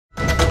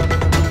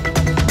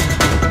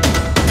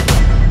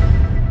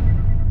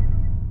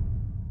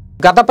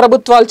గత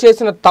ప్రభుత్వాలు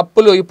చేసిన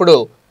తప్పులు ఇప్పుడు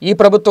ఈ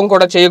ప్రభుత్వం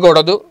కూడా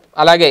చేయకూడదు.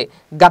 అలాగే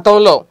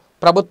గతంలో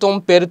ప్రభుత్వం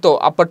పేరుతో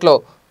అప్పట్లో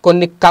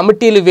కొన్ని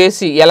కమిటీలు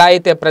వేసి ఎలా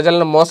అయితే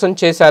ప్రజలను మోసం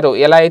చేశారో,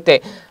 ఎలా అయితే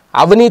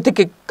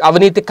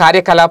అవినీతి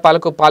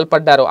కార్యకలాపాలకు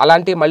పాల్పడ్డారో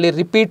అలాంటి మళ్ళీ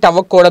రిపీట్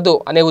అవ్వకూడదు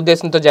అనే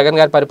ఉద్దేశంతో జగన్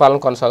గారి పరిపాలన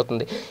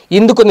కొనసాగుతుంది.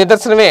 ఇందుకు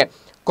నిదర్శనమే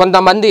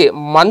కొంతమంది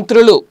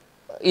మంత్రులు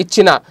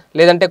ఇచ్చిన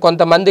లేదంటే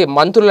కొంతమంది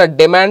మంత్రుల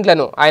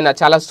డిమాండ్లను ఆయన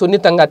చాలా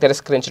సున్నితంగా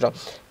తిరస్కరించడం.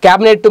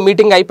 క్యాబినెట్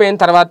మీటింగ్ అయిపోయిన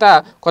తర్వాత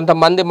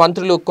కొంతమంది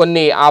మంత్రులు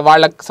కొన్ని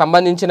వాళ్ళకు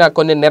సంబంధించిన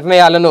కొన్ని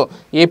నిర్ణయాలను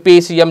ఏపీ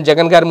సీఎం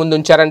జగన్ గారి ముందు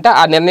ఉంచారంట.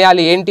 ఆ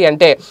నిర్ణయాలు ఏంటి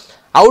అంటే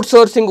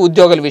అవుట్సోర్సింగ్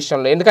ఉద్యోగుల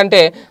విషయంలో. ఎందుకంటే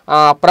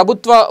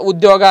ప్రభుత్వ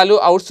ఉద్యోగాలు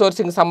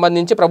అవుట్సోర్సింగ్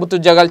సంబంధించి ప్రభుత్వ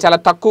ఉద్యోగాలు చాలా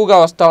తక్కువగా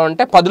వస్తూ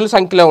ఉంటాయి, పదుల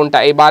సంఖ్యలో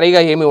ఉంటాయి,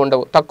 భారీగా ఏమీ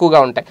ఉండవు, తక్కువగా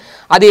ఉంటాయి.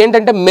 అది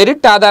ఏంటంటే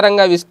మెరిట్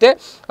ఆధారంగా ఇస్తే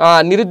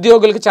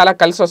నిరుద్యోగులకు చాలా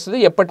కలిసి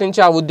వస్తుంది. ఎప్పటి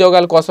నుంచి ఆ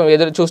ఉద్యోగాల కోసం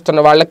ఎదురు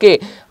చూస్తున్న వాళ్ళకి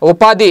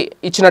ఉపాధి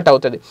ఇచ్చినట్టు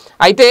అవుతుంది.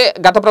 అయితే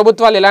గత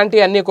ప్రభుత్వాలు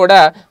ఇలాంటివన్నీ కూడా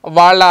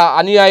వాళ్ళ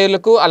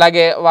అనుయాయులకు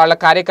అలాగే వాళ్ళ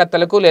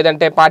కార్యకర్తలకు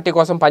లేదంటే పార్టీ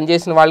కోసం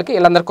పనిచేసిన వాళ్ళకి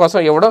వీళ్ళందరి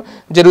కోసం ఇవ్వడం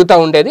జరుగుతూ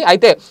ఉండేది.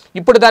 అయితే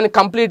ఇప్పుడు దాన్ని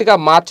కంప్లీట్గా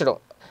మార్చడం,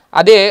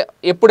 అదే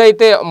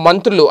ఎప్పుడైతే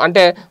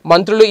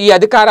మంత్రులు ఈ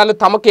అధికారాలు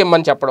తమకు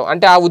ఇమ్మని చెప్పడం,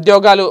 అంటే ఆ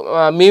ఉద్యోగాలు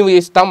మేము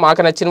ఇస్తాం,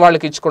 మాకు నచ్చిన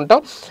వాళ్ళకి ఇచ్చుకుంటాం,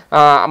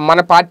 మన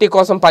పార్టీ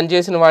కోసం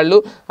పనిచేసిన వాళ్ళు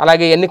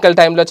అలాగే ఎన్నికల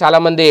టైంలో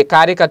చాలామంది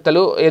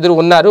కార్యకర్తలు ఎదురు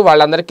ఉన్నారు,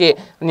 వాళ్ళందరికీ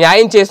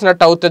న్యాయం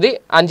చేసినట్టు అవుతుంది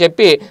అని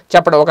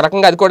చెప్పడం. ఒక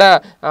రకంగా అది కూడా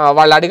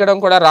వాళ్ళు అడగడం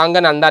కూడా రాంగ్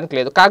అని అనడానికి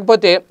లేదు.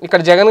 కాకపోతే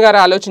ఇక్కడ జగన్ గారు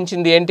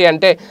ఆలోచించింది ఏంటి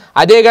అంటే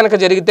అదే గనక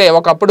జరిగితే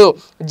ఒకప్పుడు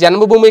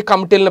జన్మభూమి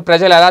కమిటీలను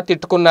ప్రజలు ఎలా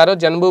తిట్టుకున్నారో,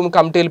 జన్మభూమి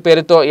కమిటీల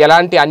పేరుతో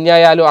ఎలాంటి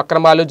అన్యాయాలు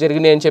అక్రమాలు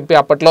జరిగినాయి అని చెప్పి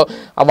అప్పట్లో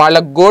వాళ్ళ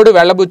గోడు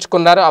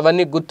వెళ్ళబుచ్చుకున్నారు.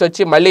 అవన్నీ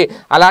గుర్తొచ్చి మళ్ళీ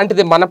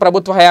అలాంటిది మన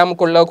ప్రభుత్వ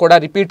హయాంలో కూడా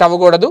రిపీట్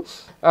అవ్వకూడదు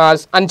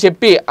అని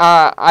చెప్పి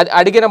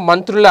అడిగిన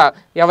మంత్రుల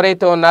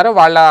ఎవరైతే ఉన్నారో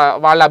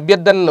వాళ్ళ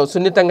అభ్యర్థనను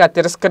సున్నితంగా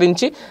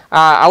తిరస్కరించి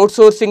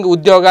అవుట్సోర్సింగ్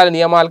ఉద్యోగాల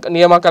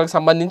నియామకాలకు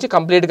సంబంధించి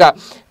కంప్లీట్గా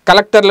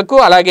కలెక్టర్లకు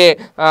అలాగే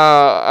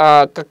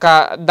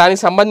దానికి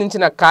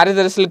సంబంధించిన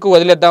కార్యదర్శులకు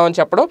వదిలేద్దామని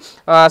చెప్పడం,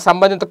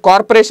 సంబంధిత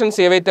కార్పొరేషన్స్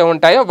ఏవైతే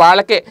ఉంటాయో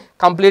వాళ్ళకే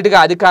కంప్లీట్గా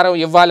అధికారం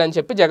ఇవ్వాలని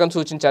చెప్పి జగన్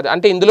సూచించారు.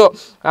 అంటే ఇందులో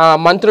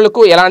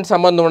మంత్రులకు ఎలాంటి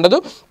సంబంధం ఉండదు.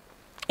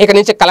 ఇక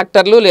నుంచి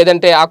కలెక్టర్లు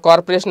లేదంటే ఆ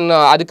కార్పొరేషన్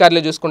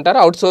అధికారులు చూసుకుంటారు.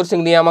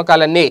 అవుట్సోర్సింగ్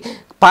నియామకాలన్నీ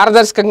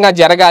పారదర్శకంగా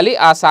జరగాలి,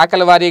 ఆ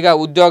శాఖల వారీగా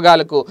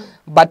ఉద్యోగాలకు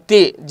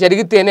భర్తీ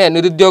జరిగితేనే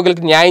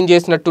నిరుద్యోగులకు న్యాయం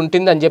చేసినట్టు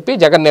ఉంటుంది అని చెప్పి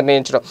జగన్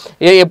నిర్ణయించడం.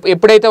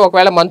 ఎప్పుడైతే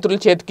ఒకవేళ మంత్రుల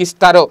చేతికి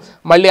ఇస్తారో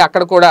మళ్ళీ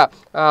అక్కడ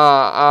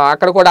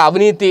కూడా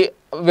అవినీతి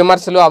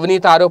విమర్శలు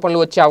అవినీతి ఆరోపణలు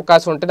వచ్చే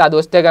అవకాశం ఉంటుంది. అది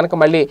వస్తే కనుక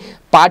మళ్ళీ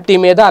పార్టీ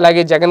మీద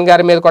అలాగే జగన్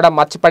గారి మీద కూడా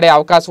మచ్చపడే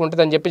అవకాశం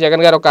ఉంటుందని చెప్పి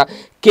జగన్ గారు ఒక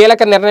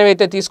కీలక నిర్ణయం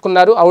అయితే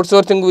తీసుకున్నారు.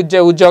 అవుట్సోర్సింగ్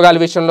ఉద్యోగాల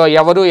విషయంలో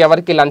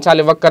ఎవరికి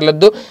లంచాలు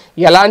ఇవ్వక్కర్లేదు,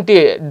 ఎలాంటి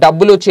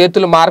డబ్బులు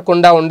చేతులు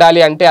మారకుండా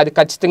ఉండాలి అంటే అది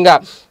ఖచ్చితంగా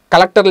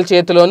కలెక్టర్ల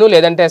చేతిలోనూ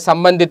లేదంటే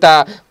సంబంధిత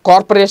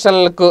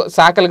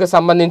శాఖలకు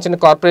సంబంధించిన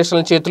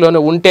కార్పొరేషన్ల చేతిలోనూ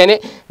ఉంటేనే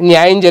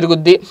న్యాయం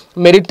జరుగుద్ది,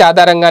 మెరిట్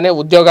ఆధారంగానే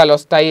ఉద్యోగాలు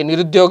వస్తాయి,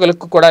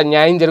 నిరుద్యోగులకు కూడా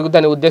న్యాయం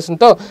జరుగుద్దనే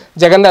ఉద్దేశంతో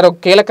జగన్ గారు ఒక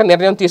కీలక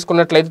నిర్ణయం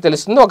తీసుకున్నట్లయితే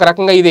తెలుస్తుంది. ఒక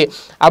రకంగా ఇది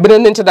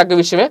అభినందించదగ్గ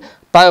విషయమే.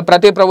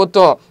 ప్రతి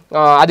ప్రభుత్వం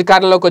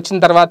అధికారంలోకి వచ్చిన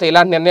తర్వాత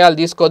ఇలాంటి నిర్ణయాలు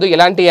తీసుకోదు.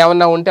 ఇలాంటి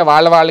ఏమన్నా ఉంటే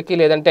వాళ్ళకి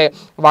లేదంటే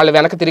వాళ్ళు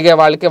వెనక తిరిగే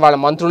వాళ్ళకి వాళ్ళ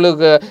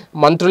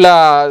మంత్రుల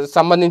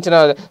సంబంధించిన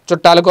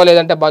చుట్టాలకో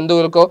లేదంటే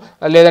బంధువులకో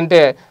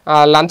లేదంటే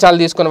లంచాలు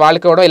తీసుకుని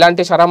వాళ్ళకి కూడా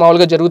ఇలాంటి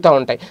షరామావులుగా జరుగుతూ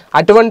ఉంటాయి.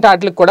 అటువంటి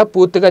వాటికి కూడా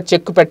పూర్తిగా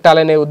చెక్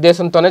పెట్టాలనే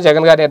ఉద్దేశంతోనే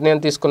జగన్ గారు నిర్ణయం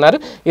తీసుకున్నారు.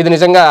 ఇది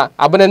నిజంగా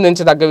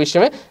అభినందించదగ్గ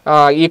విషయమే.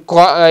 ఈ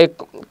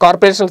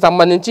కార్పొరేషన్కి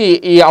సంబంధించి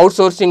ఈ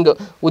అవుట్సోర్సింగ్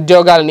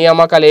ఉద్యోగాల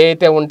నియామకాలు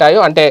ఏవైతే ఉంటాయో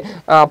అంటే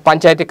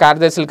పంచాయతీ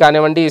కార్యదర్శులు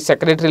కానివ్వండి,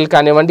 సెక్రటరీలు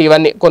కానివ్వండి,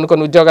 ఇవన్నీ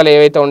కొన్ని ఉద్యోగాలు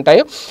ఏవైతే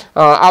ఉంటాయో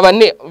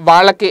అవన్నీ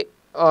వాళ్ళకి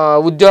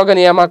ఉద్యోగ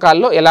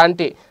నియామకాల్లో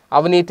ఎలాంటి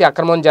అవినీతి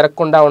అక్రమం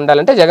జరగకుండా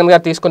ఉండాలంటే జగన్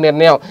గారు తీసుకున్న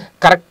నిర్ణయం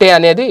కరెక్టే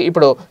అనేది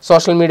ఇప్పుడు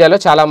సోషల్ మీడియాలో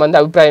చాలామంది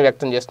అభిప్రాయం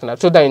వ్యక్తం చేస్తున్నారు.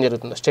 చూద్దాం ఏం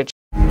జరుగుతుందో. స్టేట్.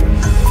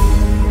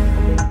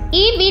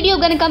 ఈ వీడియో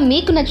గనుక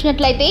మీకు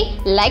నచ్చినట్లయితే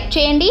లైక్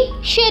చేయండి,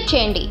 షేర్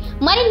చేయండి.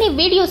 మరిన్ని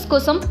వీడియోస్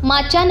కోసం మా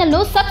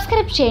ఛానల్ను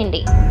సబ్స్క్రైబ్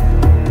చేయండి.